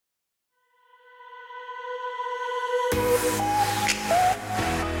Hello,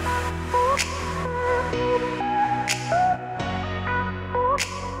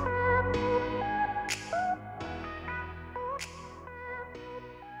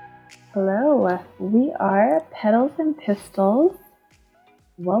 we are Petals and Pistils.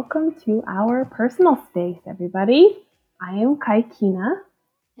 Welcome to our personal space, everybody. I am Kaikina.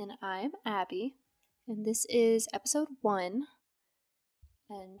 And I'm Abby. And this is episode 1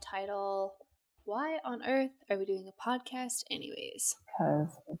 and title, Why on Earth Are We Doing a Podcast Anyways? Because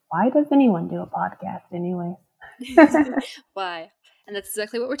why does anyone do a podcast anyways? Why? And that's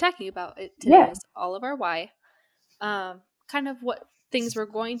exactly what we're talking about today is all of our why. Kind of what things we're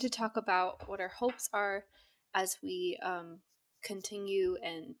going to talk about, what our hopes are as we continue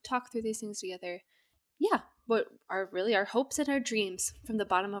and talk through these things together. Yeah, what are really our hopes and our dreams from the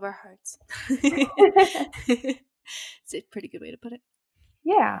bottom of our hearts. It's a pretty good way to put it.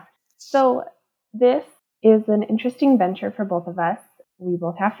 Yeah. So this is an interesting venture for both of us. We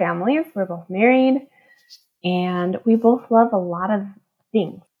both have families. We're both married. And we both love a lot of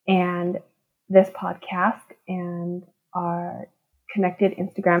things. And this podcast and our connected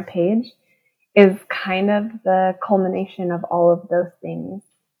Instagram page is kind of the culmination of all of those things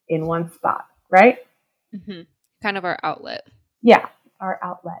in one spot, right? Mm-hmm. Kind of our outlet. Yeah, our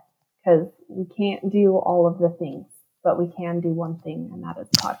outlet. Because we can't do all of the things, but we can do one thing, and that is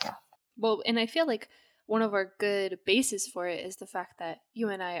podcast. Well, and I feel like one of our good bases for it is the fact that you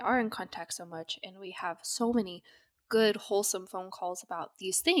and I are in contact so much, and we have so many good, wholesome phone calls about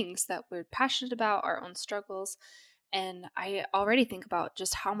these things that we're passionate about, our own struggles. And I already think about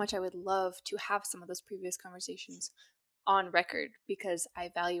just how much I would love to have some of those previous conversations on record because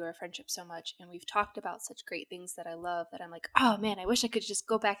I value our friendship so much. And we've talked about such great things that I love that I'm like, oh man, I wish I could just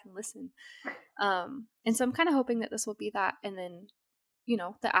go back and listen. And so I'm kind of hoping that this will be that. And then, you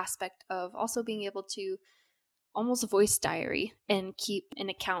know, the aspect of also being able to almost voice diary and keep an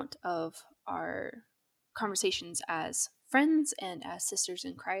account of our conversations as friends and as sisters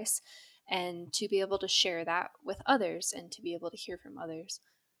in Christ, and to be able to share that with others and to be able to hear from others.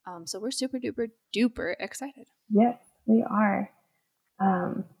 So we're super duper excited. Yes, we are.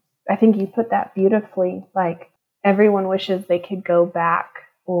 I think you put that beautifully. Like, everyone wishes they could go back,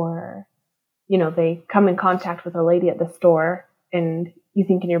 or, you know, they come in contact with a lady at the store and you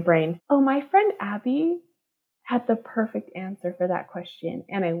think in your brain, oh, my friend Abby had the perfect answer for that question,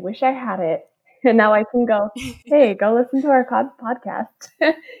 and I wish I had it. And now I can go, hey, go listen to our podcast.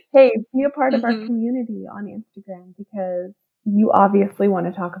 Hey, be a part of our community on Instagram, because you obviously want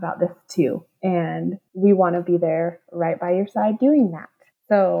to talk about this too. And we want to be there right by your side doing that.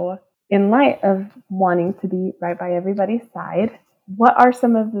 So in light of wanting to be right by everybody's side, what are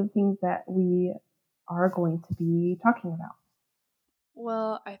some of the things that we are going to be talking about?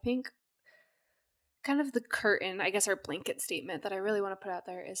 Well, I think kind of the curtain, I guess our blanket statement that I really want to put out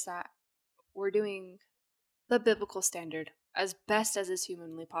there is that we're doing the biblical standard as best as is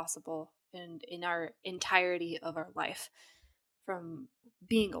humanly possible and in our entirety of our life, from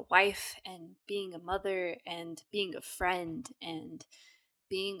being a wife and being a mother and being a friend and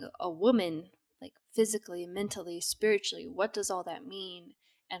being a woman, like physically, mentally, spiritually. What does all that mean?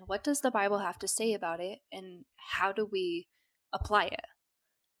 And what does the Bible have to say about it? And how do we apply it?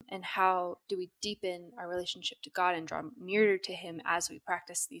 And how do we deepen our relationship to God and draw nearer to Him as we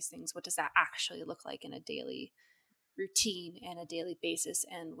practice these things? What does that actually look like in a daily routine and a daily basis?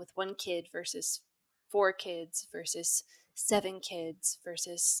 And with 1 kid versus 4 kids versus 7 kids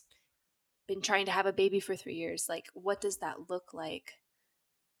versus been trying to have a baby for 3 years, like, what does that look like?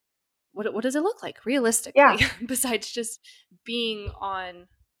 What does it look like realistically? Yeah. Besides just being on,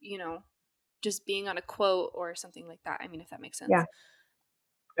 you know, just being on a quote or something like that. I mean, if that makes sense. Yeah.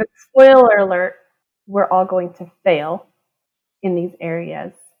 But spoiler alert, we're all going to fail in these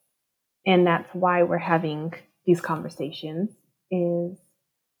areas. And that's why we're having these conversations, is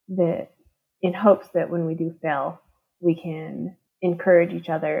that in hopes that when we do fail, we can encourage each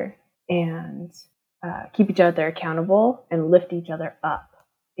other and keep each other accountable and lift each other up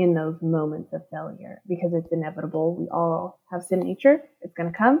in those moments of failure, because it's inevitable. We all have sin nature. It's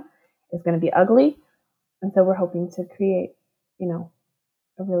going to come. It's going to be ugly. And so we're hoping to create, you know,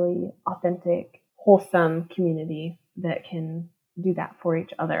 a really authentic, wholesome community that can do that for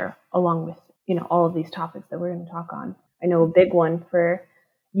each other, along with, you know, all of these topics that we're going to talk on. I know a big one for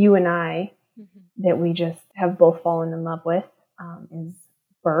you and I that we just have both fallen in love with is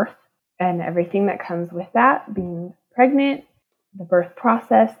birth and everything that comes with that, being pregnant, the birth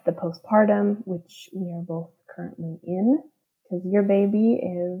process, the postpartum, which we are both currently in, because your baby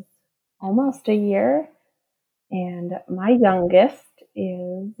is almost a year and my youngest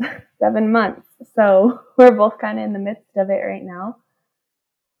is 7 months. So we're both kind of in the midst of it right now.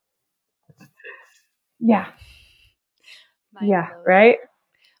 Yeah. Yeah, right?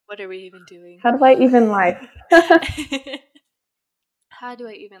 What are we even doing? How do I even life? How do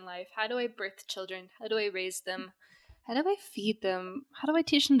I even life? How do I birth children? How do I raise them? How do I feed them? How do I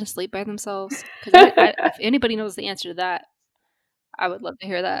teach them to sleep by themselves? Because if anybody knows the answer to that, I would love to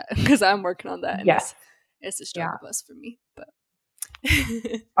hear that, because I'm working on that. Yes. And it's a struggle bus for me. But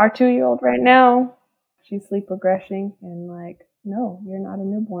our 2-year-old right now, she's sleep regressing and like, no, you're not a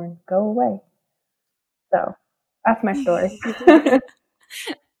newborn. Go away. So that's my story.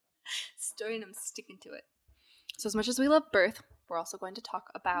 Story, and I'm sticking to it. So as much as we love birth, we're also going to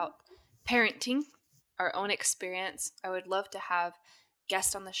talk about parenting, our own experience. I would love to have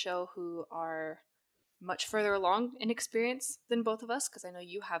guests on the show who are much further along in experience than both of us, because I know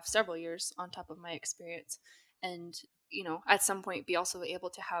you have several years on top of my experience, and at some point be also able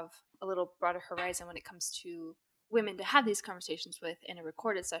to have a little broader horizon when it comes to women to have these conversations with in a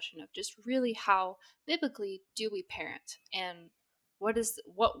recorded session of just really how biblically do we parent, and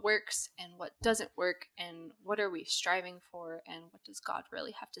what works and what doesn't work, and what are we striving for, and what does God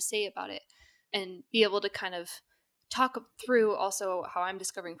really have to say about it, and be able to kind of talk through also how I'm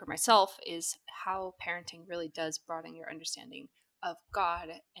discovering for myself is how parenting really does broaden your understanding of God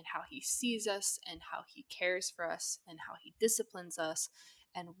and how he sees us and how he cares for us and how he disciplines us,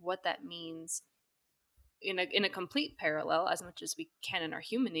 and what that means in a complete parallel as much as we can in our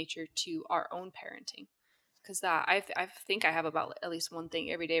human nature to our own parenting. Because that I think I have about at least one thing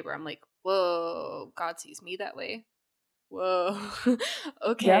every day where I'm like, whoa, God sees me that way. Whoa,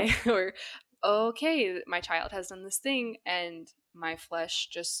 okay. Yep. Or okay, my child has done this thing and my flesh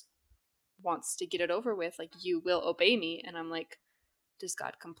just wants to get it over with, like, you will obey me. And I'm like, does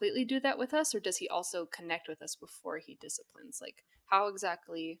God completely do that with us, or does he also connect with us before he disciplines? Like, how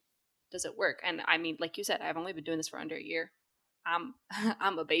exactly does it work? And I mean, like you said, I've only been doing this for under a year. I'm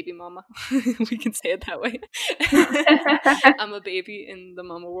a baby mama. We can say it that way. I'm a baby in the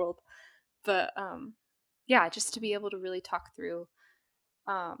mama world. But yeah, just to be able to really talk through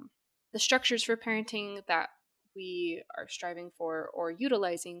the structures for parenting that we are striving for or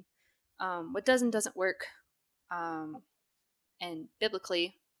utilizing, what does and doesn't work, and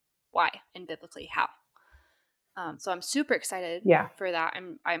biblically why, and biblically how. So I'm super excited for that.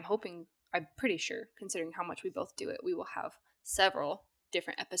 I'm hoping, I'm pretty sure, considering how much we both do it, we will have several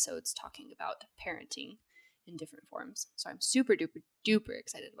different episodes talking about parenting in different forms. So I'm super duper duper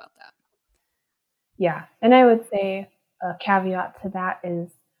excited about that. Yeah, and I would say a caveat to that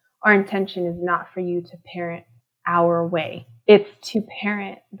is our intention is not for you to parent our way. It's to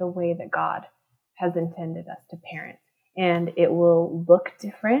parent the way that God has intended us to parent. And it will look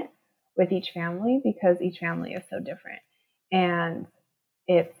different with each family because each family is so different. And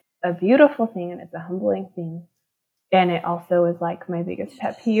it's a beautiful thing and it's a humbling thing. And it also is like my biggest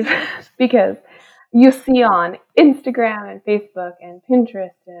pet peeve because you see on Instagram and Facebook and Pinterest,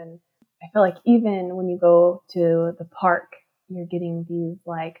 and I feel like even when you go to the park, you're getting these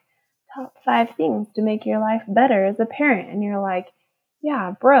like top 5 things to make your life better as a parent. And you're like,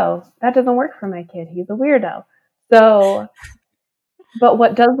 yeah, bro, that doesn't work for my kid. He's a weirdo. So, but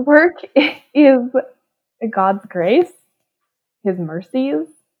what does work is God's grace, his mercies,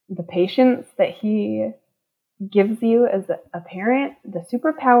 the patience that he gives you as a parent, the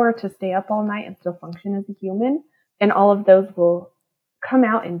superpower to stay up all night and still function as a human. And all of those will come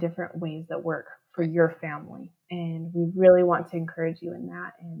out in different ways that work for your family. And we really want to encourage you in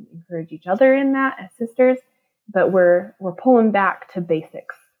that and encourage each other in that as sisters. But we're pulling back to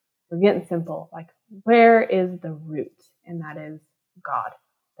basics. We're getting simple. Like, where is the root? And that is God.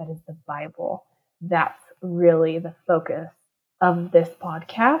 That is the Bible. That's really the focus of this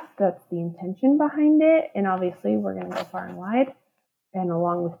podcast. That's the intention behind it. And obviously we're going to go far and wide. And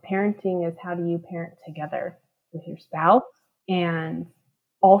along with parenting is how do you parent together with your spouse and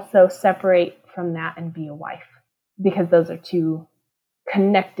also separate from that and be a wife, because those are two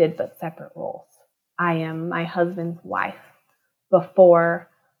connected but separate roles. I am my husband's wife before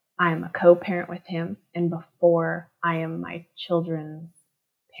I am a co-parent with him and before I am my children's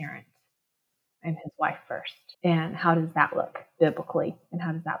parent. I'm his wife first. And how does that look biblically? And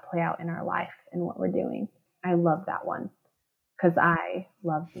how does that play out in our life and what we're doing? I love that one because I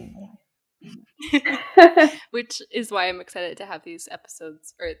love being a wife. Which is why I'm excited to have these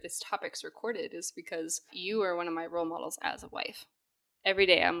episodes or these topics recorded, is because you are one of my role models as a wife. Every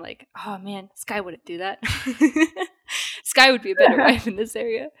day I'm like, oh man, Sky wouldn't do that. Sky would be a better wife in this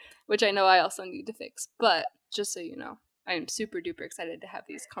area, which I know I also need to fix. But just so you know, I am super duper excited to have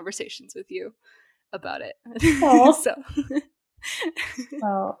these conversations with you about it. So,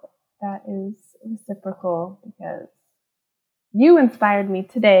 well, that is reciprocal because you inspired me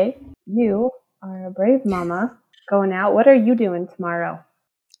today. You are a brave mama going out. What are you doing tomorrow?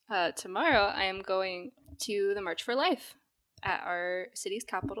 Tomorrow I am going to the March for Life at our city's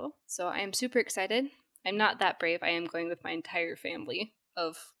capital. So I am super excited. I'm not that brave. I am going with my entire family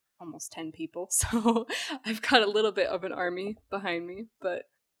of almost 10 people. So I've got a little bit of an army behind me, but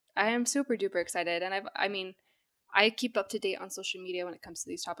I am super duper excited. And I keep up to date on social media when it comes to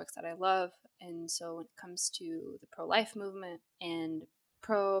these topics that I love. And so when it comes to the pro-life movement and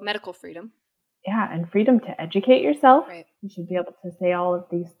pro-medical freedom. Yeah, and freedom to educate yourself. Right. You should be able to say all of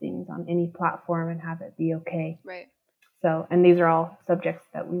these things on any platform and have it be okay. Right. So, and these are all subjects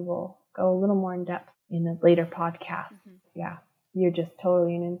that we will go a little more in depth in a later podcast. Mm-hmm. Yeah, you're just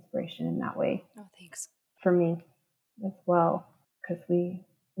totally an inspiration in that way. Oh, thanks. For me as well, because we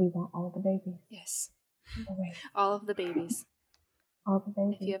want all the babies. Yes. All of the babies. All the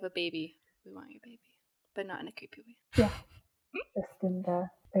babies. If you have a baby, we want your baby, but not in a creepy way. Yeah. Just in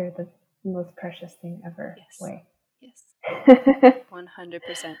they're the most precious thing ever way. Yes.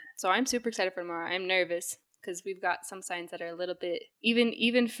 100%. So I'm super excited for tomorrow. I'm nervous because we've got some signs that are a little bit,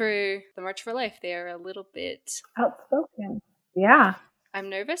 even for the March for Life, they are a little bit outspoken. Yeah. I'm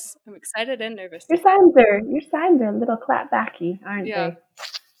nervous. I'm excited and nervous. Your signs are a little clapbacky, aren't they?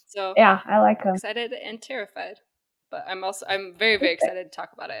 So yeah, I like them. Excited and terrified. But I'm very, very excited to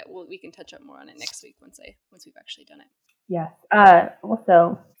talk about it. We can touch up more on it next week once we've actually done it. Yes.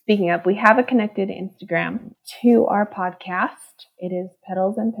 Also, speaking of, we have a connected Instagram to our podcast. It is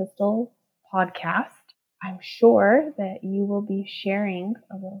Petals and Pistols Podcast. I'm sure that you will be sharing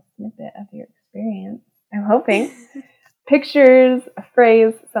a little snippet of your experience. I'm hoping. Pictures, a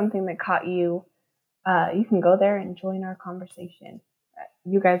phrase, something that caught you. You can go there and join our conversation.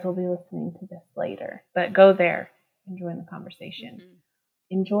 You guys will be listening to this later, but go there and join the conversation. Mm-hmm.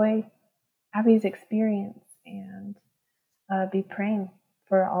 Enjoy Abby's experience and be praying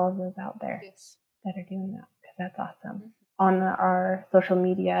for all of those out there that are doing that, because that's awesome. Mm-hmm. On our social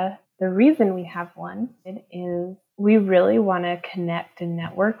media, the reason we have one is we really want to connect and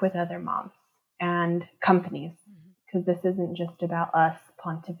network with other moms and companies, because this isn't just about us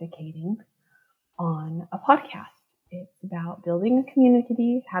pontificating on a podcast. It's about building a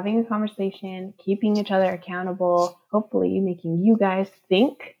community, having a conversation, keeping each other accountable, hopefully making you guys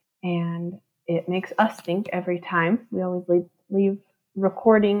think, and it makes us think every time. We always leave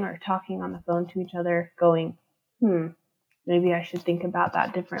recording or talking on the phone to each other going, maybe I should think about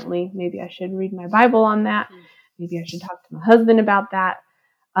that differently. Maybe I should read my Bible on that. Maybe I should talk to my husband about that.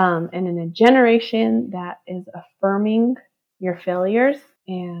 And in a generation that is affirming your failures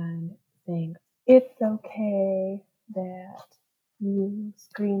and saying, it's okay that you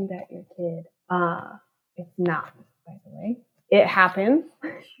screamed at your kid. It's not, by the way. It happens.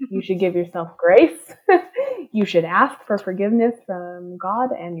 You should give yourself grace. You should ask for forgiveness from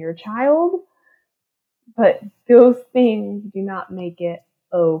God and your child. But those things do not make it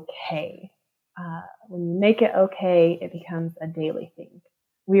okay. When you make it okay, it becomes a daily thing.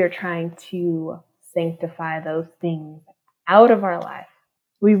 We are trying to sanctify those things out of our life.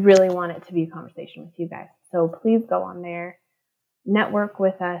 We really want it to be a conversation with you guys. So please go on there, network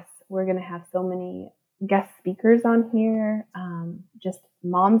with us. We're going to have so many guest speakers on here, just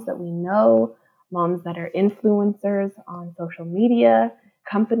moms that we know, moms that are influencers on social media,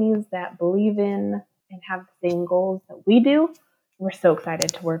 companies that believe in and have the same goals that we do. We're so excited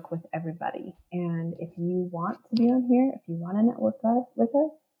to work with everybody. And if you want to be on here, if you want to network with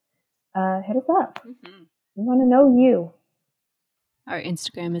us, hit us up. Mm-hmm. We want to know you. Our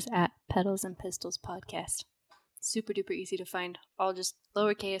Instagram is at Petals and Pistols Podcast. Super duper easy to find. All just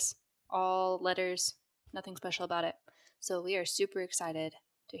lowercase, all letters, nothing special about it. So we are super excited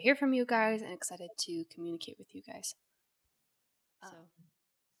to hear from you guys and excited to communicate with you guys. So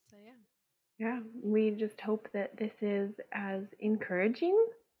yeah. Yeah, we just hope that this is as encouraging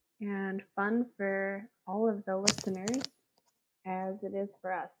and fun for all of the listeners as it is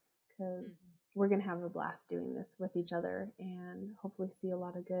for us, because we're going to have a blast doing this with each other and hopefully see a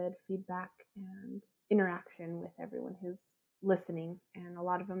lot of good feedback and interaction with everyone who's listening. And a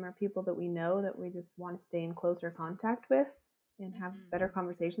lot of them are people that we know that we just want to stay in closer contact with and have better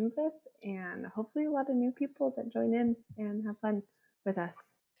conversations with, and hopefully a lot of new people that join in and have fun with us.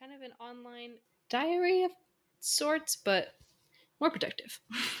 Kind of an online diary of sorts, but more productive.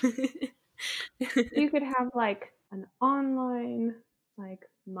 You could have like an online, like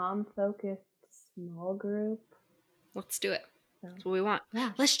mom-focused small group. Let's do it. That's what we want.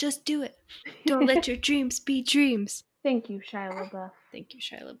 Yeah. Let's just do it. Don't let your dreams be dreams. Thank you, Shia LaBeouf. Thank you,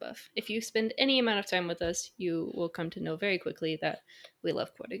 Shia LaBeouf. If you spend any amount of time with us, you will come to know very quickly that we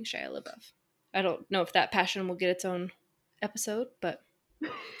love quoting Shia LaBeouf. I don't know if that passion will get its own episode, but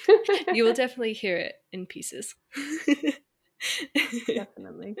you will definitely hear it in pieces.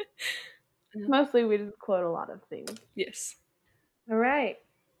 Definitely. Mostly we just quote a lot of things. Yes. All right.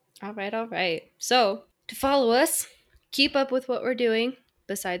 All right. So, to follow us, keep up with what we're doing,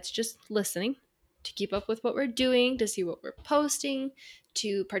 besides just listening, to keep up with what we're doing, to see what we're posting,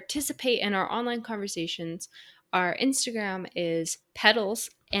 to participate in our online conversations, our Instagram is Petals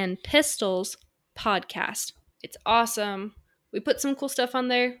and Pistols Podcast. It's awesome. We put some cool stuff on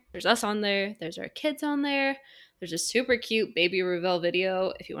there. There's us on there. There's our kids on there. There's a super cute baby reveal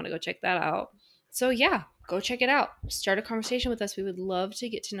video if you want to go check that out. So yeah, go check it out. Start a conversation with us. We would love to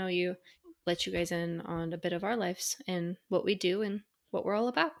get to know you, let you guys in on a bit of our lives and what we do and what we're all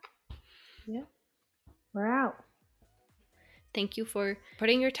about. Yeah. We're out. Thank you for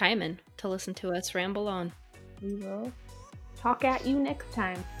putting your time in to listen to us ramble on. We will talk at you next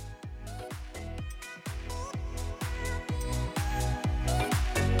time.